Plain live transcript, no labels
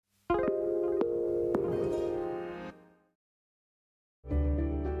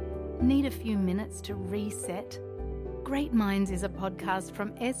Need a few minutes to reset? Great Minds is a podcast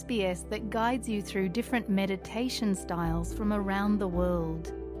from SBS that guides you through different meditation styles from around the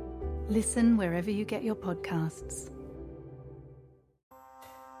world. Listen wherever you get your podcasts.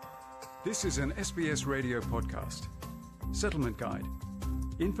 This is an SBS radio podcast. Settlement Guide.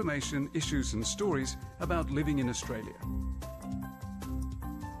 Information, issues and stories about living in Australia.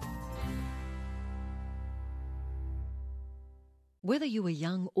 Whether you are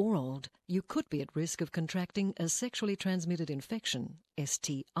young or old, you could be at risk of contracting a sexually transmitted infection,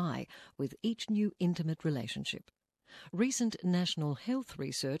 STI, with each new intimate relationship. Recent national health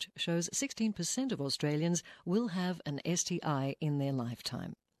research shows 16% of Australians will have an STI in their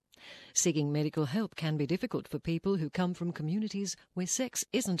lifetime. Seeking medical help can be difficult for people who come from communities where sex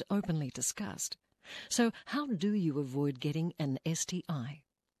isn't openly discussed. So how do you avoid getting an STI?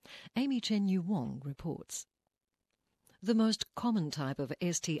 Amy Chen-Yu Wong reports. The most common type of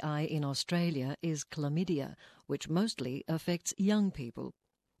STI in Australia is chlamydia, which mostly affects young people.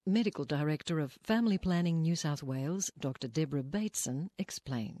 Medical Director of Family Planning New South Wales, Dr. Deborah Bateson,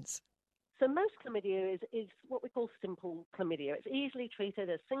 explains. So most chlamydia is what we call simple chlamydia. It's easily treated,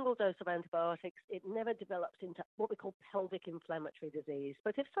 a single dose of antibiotics. It never develops into what we call pelvic inflammatory disease.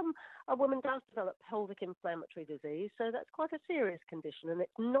 But if a woman does develop pelvic inflammatory disease, so that's quite a serious condition, and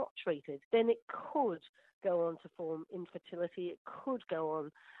it's not treated, then it could go on to form infertility. It could go on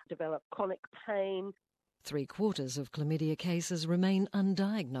to develop chronic pain. 3/4 of chlamydia cases remain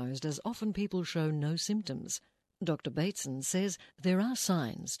undiagnosed, as often people show no symptoms. Dr. Bateson says there are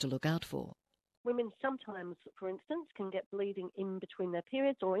signs to look out for. Women sometimes, for instance, can get bleeding in between their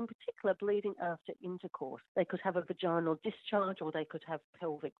periods, or in particular bleeding after intercourse. They could have a vaginal discharge, or they could have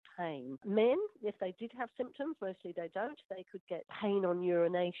pelvic pain. Men, if they did have symptoms, mostly they don't, they could get pain on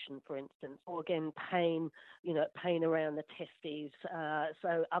urination, for instance, or again pain around the testes,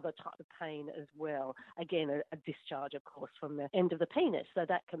 so other type of pain as well. Again, a discharge, of course, from the end of the penis. So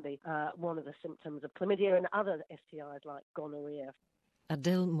that can be one of the symptoms of chlamydia, and other STIs like gonorrhea.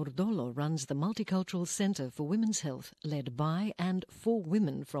 Adele Murdolo runs the Multicultural Centre for Women's Health, led by and for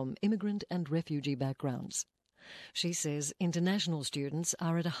women from immigrant and refugee backgrounds. She says international students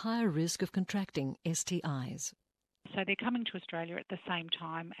are at a higher risk of contracting STIs. So they're coming to Australia at the same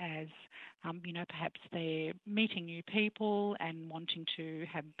time as, perhaps they're meeting new people and wanting to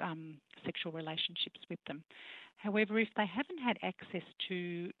have sexual relationships with them. However, if they haven't had access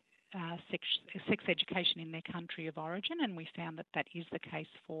to sex education in their country of origin, and we found that is the case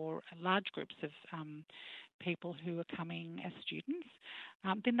for large groups of people who are coming as students,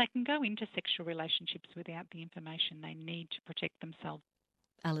 then they can go into sexual relationships without the information they need to protect themselves.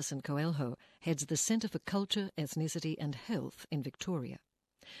 Alison Coelho heads the Centre for Culture, Ethnicity and Health in Victoria.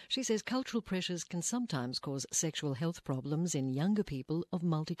 She says cultural pressures can sometimes cause sexual health problems in younger people of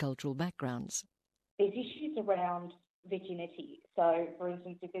multicultural backgrounds. There's issues around virginity. So, for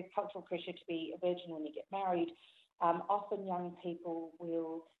instance, if there's cultural pressure to be a virgin when you get married, often young people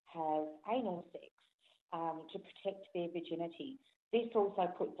will have anal sex to protect their virginity. This also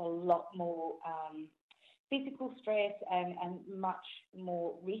puts a lot more physical stress and much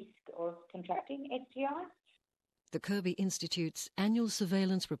more risk of contracting STIs. The Kirby Institute's annual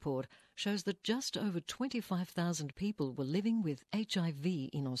surveillance report shows that just over 25,000 people were living with HIV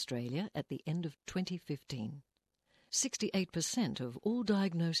in Australia at the end of 2015. 68% of all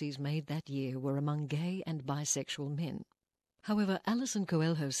diagnoses made that year were among gay and bisexual men. However, Alison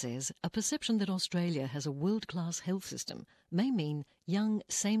Coelho says a perception that Australia has a world-class health system may mean young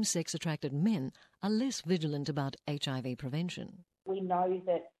same-sex attracted men are less vigilant about HIV prevention. We know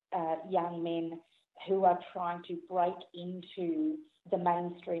that young men who are trying to break into the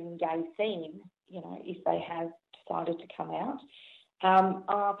mainstream gay scene, if they have decided to come out,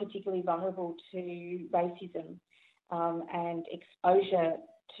 are particularly vulnerable to racism and exposure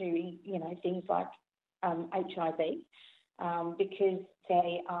to, things like HIV, because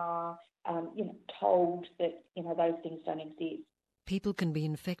they are, told that, those things don't exist. People can be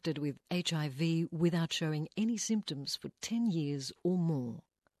infected with HIV without showing any symptoms for 10 years or more.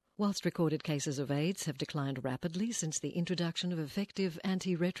 Whilst recorded cases of AIDS have declined rapidly since the introduction of effective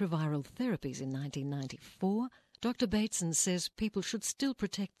antiretroviral therapies in 1994, Dr. Bateson says people should still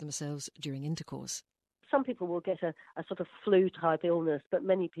protect themselves during intercourse. Some people will get a sort of flu-type illness, but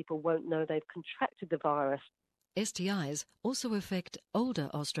many people won't know they've contracted the virus. STIs also affect older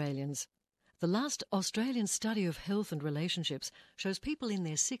Australians. The last Australian study of health and relationships shows people in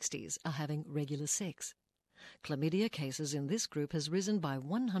their 60s are having regular sex. Chlamydia cases in this group has risen by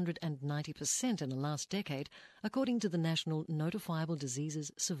 190% in the last decade, according to the National Notifiable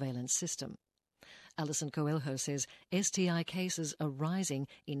Diseases Surveillance System. Alison Coelho says STI cases are rising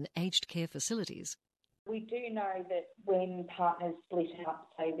in aged care facilities. We do know that when partners split up,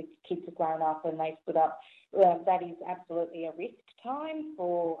 say the kids have grown up and they split up, that is absolutely a risk time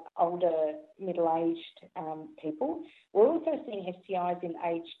for older, middle-aged people. We're also seeing STIs in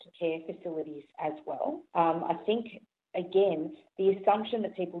aged care facilities as well. I think, again, the assumption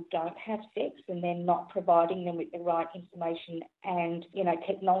that people don't have sex and then not providing them with the right information and,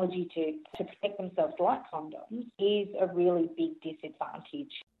 technology to protect themselves like condoms is a really big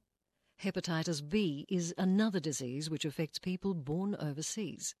disadvantage. Hepatitis B is another disease which affects people born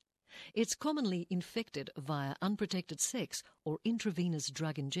overseas. It's commonly infected via unprotected sex or intravenous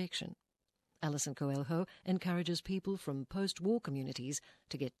drug injection. Alison Coelho encourages people from post-war communities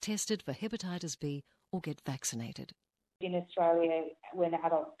to get tested for hepatitis B or get vaccinated. In Australia, when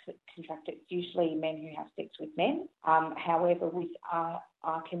adults contract it, it's usually men who have sex with men. However, with our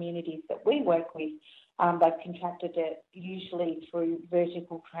communities that we work with, they've contracted it usually through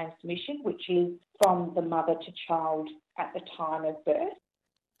vertical transmission, which is from the mother to child at the time of birth.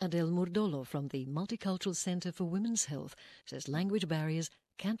 Adele Murdolo from the Multicultural Centre for Women's Health says language barriers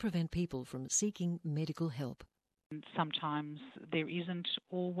can prevent people from seeking medical help. Sometimes there isn't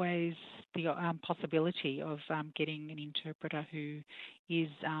always the possibility of getting an interpreter who is,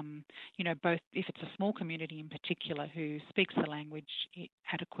 both if it's a small community in particular, who speaks the language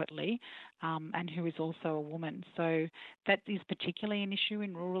adequately and who is also a woman. So that is particularly an issue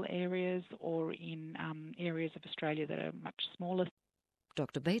in rural areas or in areas of Australia that are much smaller.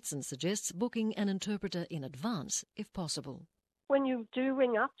 Dr. Bateson suggests booking an interpreter in advance if possible. When you do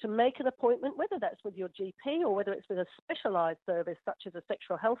ring up to make an appointment, whether that's with your GP or whether it's with a specialised service such as a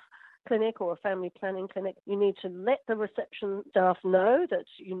sexual health clinic or a family planning clinic, you need to let the reception staff know that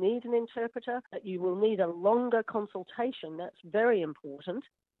you need an interpreter, that you will need a longer consultation. That's very important.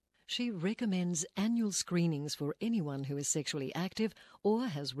 She recommends annual screenings for anyone who is sexually active or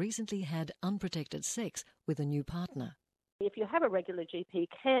has recently had unprotected sex with a new partner. If you have a regular GP,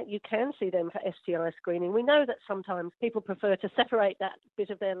 you can see them for STI screening. We know that sometimes people prefer to separate that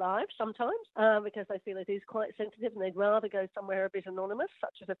bit of their lives sometimes because they feel it is quite sensitive and they'd rather go somewhere a bit anonymous,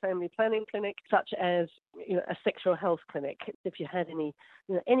 such as a family planning clinic, such as a sexual health clinic. If you had any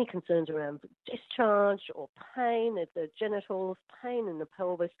concerns around discharge or pain of the genitals, pain in the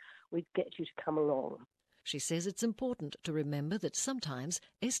pelvis, we'd get you to come along. She says it's important to remember that sometimes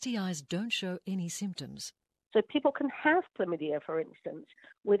STIs don't show any symptoms. So people can have chlamydia, for instance,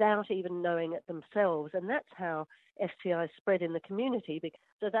 without even knowing it themselves, and that's how STIs spread in the community.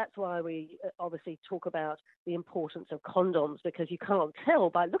 So that's why we obviously talk about the importance of condoms, because you can't tell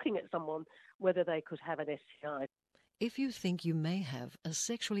by looking at someone whether they could have an STI. If you think you may have a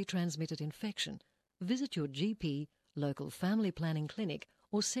sexually transmitted infection, visit your GP, local family planning clinic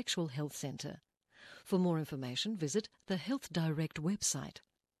or sexual health centre. For more information, visit the Health Direct website.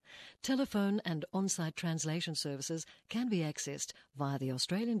 Telephone and on-site translation services can be accessed via the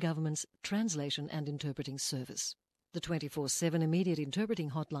Australian Government's Translation and Interpreting Service. The 24/7 immediate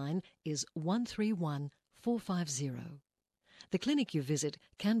interpreting hotline is 131 450. The clinic you visit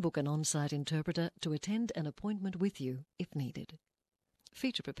can book an on-site interpreter to attend an appointment with you if needed.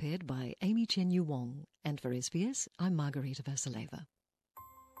 Feature prepared by Amy Chen-Yu Wong, and for SBS, I'm Margarita Vasileva.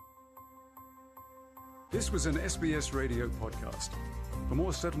 This was an SBS radio podcast. For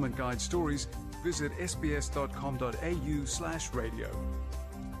more Settlement Guide stories, visit sbs.com.au/radio.